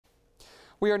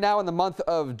We are now in the month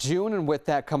of June, and with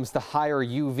that comes the higher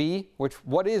UV,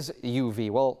 what is UV?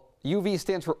 Well, UV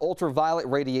stands for ultraviolet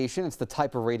radiation. It's the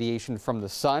type of radiation from the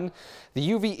sun. The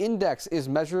UV index is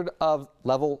measured of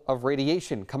level of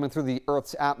radiation coming through the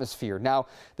Earth's atmosphere. Now,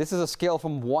 this is a scale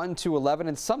from 1 to 11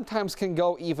 and sometimes can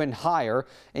go even higher.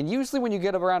 And usually when you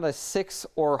get around a 6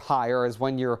 or higher is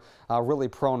when you're really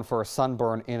prone for a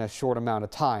sunburn in a short amount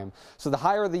of time. So the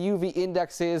higher the UV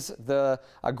index is, the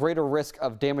greater risk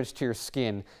of damage to your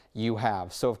skin you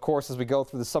have. So of course, as we go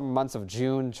through the summer months of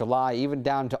June, July, even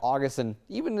down to August and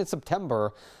even in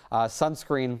September,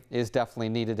 sunscreen is definitely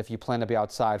needed if you plan to be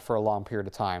outside for a long period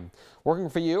of time. Working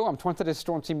for you, I'm 20th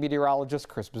Storm Team meteorologist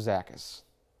Chris Bazakis.